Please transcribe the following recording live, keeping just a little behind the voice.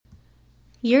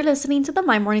You're listening to the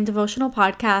My Morning Devotional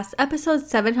Podcast, episode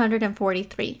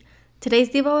 743. Today's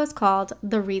Devo is called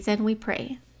The Reason We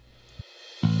Pray.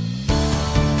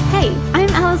 Hey, I'm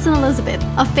Allison Elizabeth,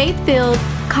 a faith-filled,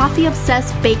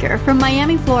 coffee-obsessed baker from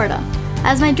Miami, Florida.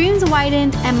 As my dreams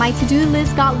widened and my to-do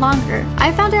list got longer,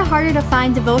 I found it harder to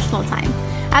find devotional time.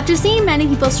 After seeing many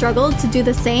people struggle to do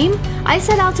the same, I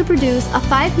set out to produce a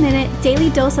 5-minute daily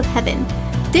dose of heaven.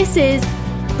 This is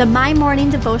the My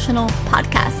Morning Devotional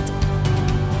Podcast.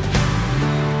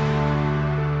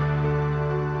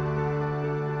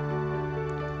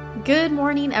 Good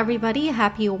morning, everybody.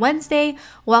 Happy Wednesday.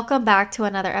 Welcome back to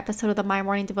another episode of the My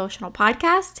Morning Devotional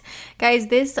Podcast. Guys,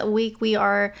 this week we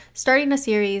are starting a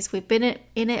series. We've been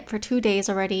in it for 2 days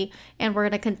already, and we're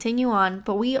going to continue on,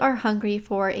 but we are hungry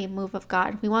for a move of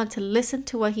God. We want to listen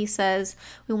to what He says.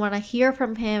 We want to hear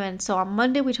from Him. And so on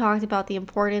Monday, we talked about the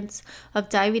importance of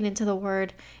diving into the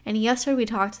Word. And yesterday, we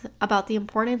talked about the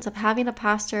importance of having a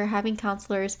pastor, having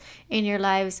counselors in your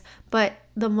lives. But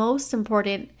the most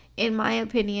important, in my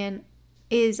opinion,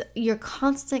 is your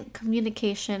constant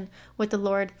communication with the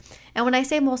Lord. And when I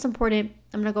say most important,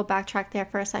 I'm going to go backtrack there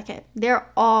for a second. They're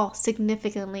all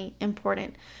significantly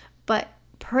important, but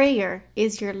prayer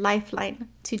is your lifeline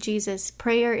to Jesus.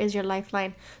 Prayer is your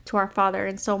lifeline to our Father.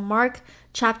 And so Mark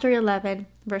chapter 11,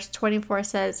 verse 24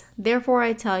 says, "Therefore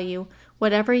I tell you,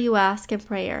 whatever you ask in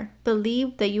prayer,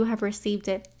 believe that you have received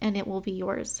it and it will be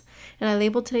yours." And I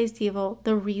labeled today's Devo,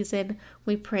 The Reason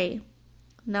We Pray.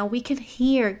 Now we can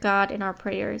hear God in our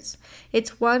prayers.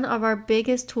 It's one of our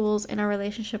biggest tools in our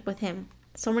relationship with Him.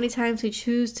 So many times we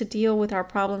choose to deal with our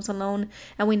problems alone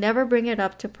and we never bring it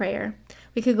up to prayer.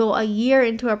 We could go a year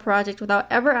into a project without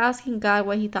ever asking God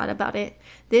what He thought about it.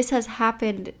 This has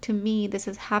happened to me. This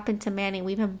has happened to Manny.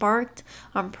 We've embarked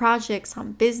on projects,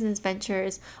 on business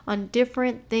ventures, on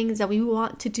different things that we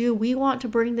want to do. We want to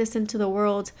bring this into the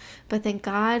world, but then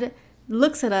God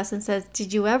looks at us and says,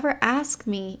 "Did you ever ask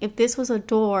me if this was a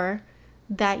door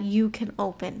that you can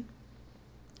open?"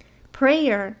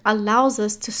 Prayer allows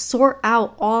us to sort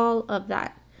out all of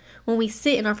that. When we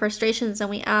sit in our frustrations and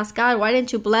we ask God, "Why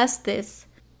didn't you bless this?"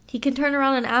 He can turn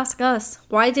around and ask us,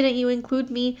 "Why didn't you include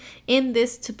me in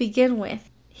this to begin with?"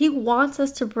 He wants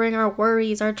us to bring our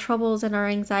worries, our troubles, and our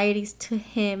anxieties to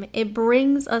Him. It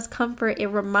brings us comfort. It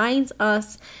reminds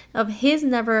us of His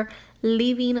never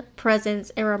leaving presence.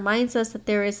 It reminds us that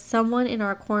there is someone in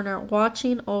our corner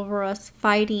watching over us,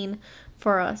 fighting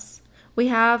for us. We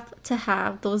have to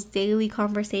have those daily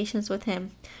conversations with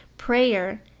Him.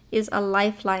 Prayer is a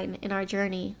lifeline in our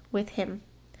journey with Him.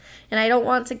 And I don't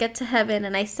want to get to heaven,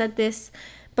 and I said this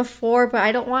before, but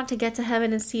I don't want to get to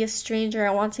heaven and see a stranger.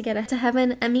 I want to get to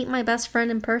heaven and meet my best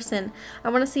friend in person. I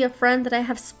want to see a friend that I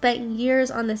have spent years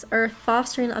on this earth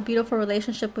fostering a beautiful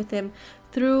relationship with Him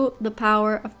through the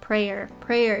power of prayer.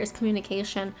 Prayer is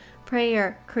communication.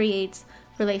 Prayer creates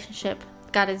relationship.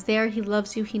 God is there. He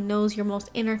loves you. He knows your most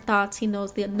inner thoughts. He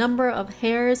knows the number of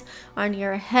hairs on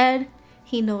your head.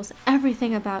 He knows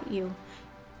everything about you.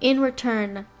 In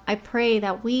return, I pray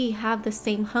that we have the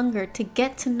same hunger to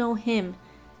get to know Him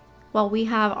while we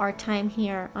have our time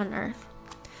here on earth.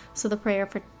 So the prayer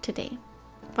for today.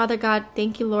 Father God,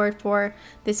 thank you, Lord, for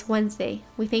this Wednesday.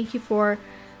 We thank you for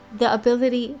the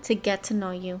ability to get to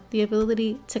know you, the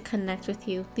ability to connect with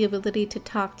you, the ability to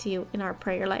talk to you in our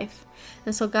prayer life.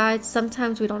 And so God,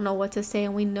 sometimes we don't know what to say,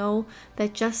 and we know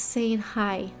that just saying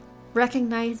hi,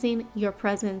 recognizing your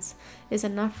presence is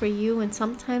enough for you. And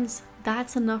sometimes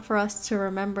that's enough for us to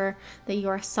remember that you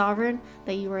are sovereign,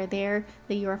 that you are there,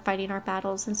 that you are fighting our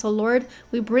battles. And so Lord,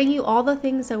 we bring you all the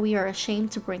things that we are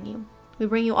ashamed to bring you. We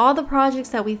bring you all the projects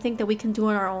that we think that we can do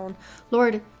on our own.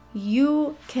 Lord,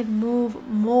 you can move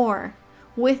more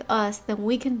with us than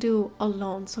we can do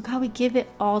alone. So God, we give it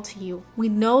all to you. We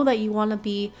know that you want to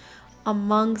be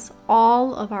amongst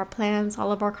all of our plans,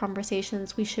 all of our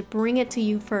conversations. We should bring it to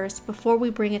you first before we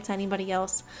bring it to anybody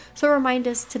else. So remind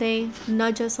us today,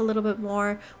 nudge us a little bit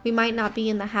more. We might not be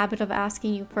in the habit of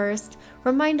asking you first.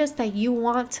 Remind us that you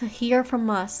want to hear from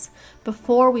us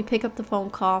before we pick up the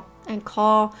phone call and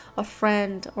call a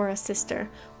friend or a sister.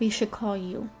 We should call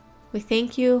you. We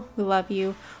thank you. We love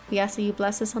you. We ask that you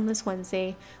bless us on this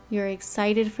Wednesday. We are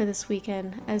excited for this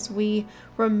weekend as we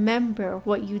remember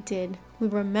what you did. We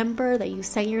remember that you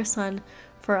sent your Son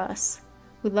for us.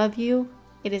 We love you.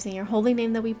 It is in your holy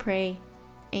name that we pray.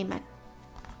 Amen.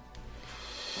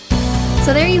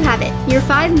 So there you have it, your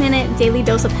 5-minute daily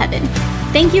dose of heaven.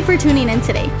 Thank you for tuning in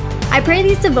today. I pray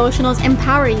these devotionals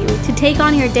empower you to take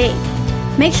on your day.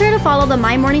 Make sure to follow the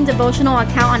My Morning Devotional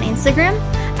account on Instagram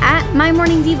at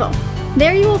MyMorningDevo.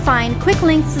 There you will find quick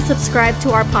links to subscribe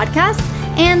to our podcast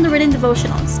and the written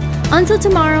devotionals. Until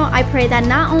tomorrow, I pray that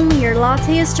not only your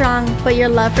latte is strong, but your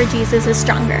love for Jesus is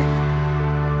stronger.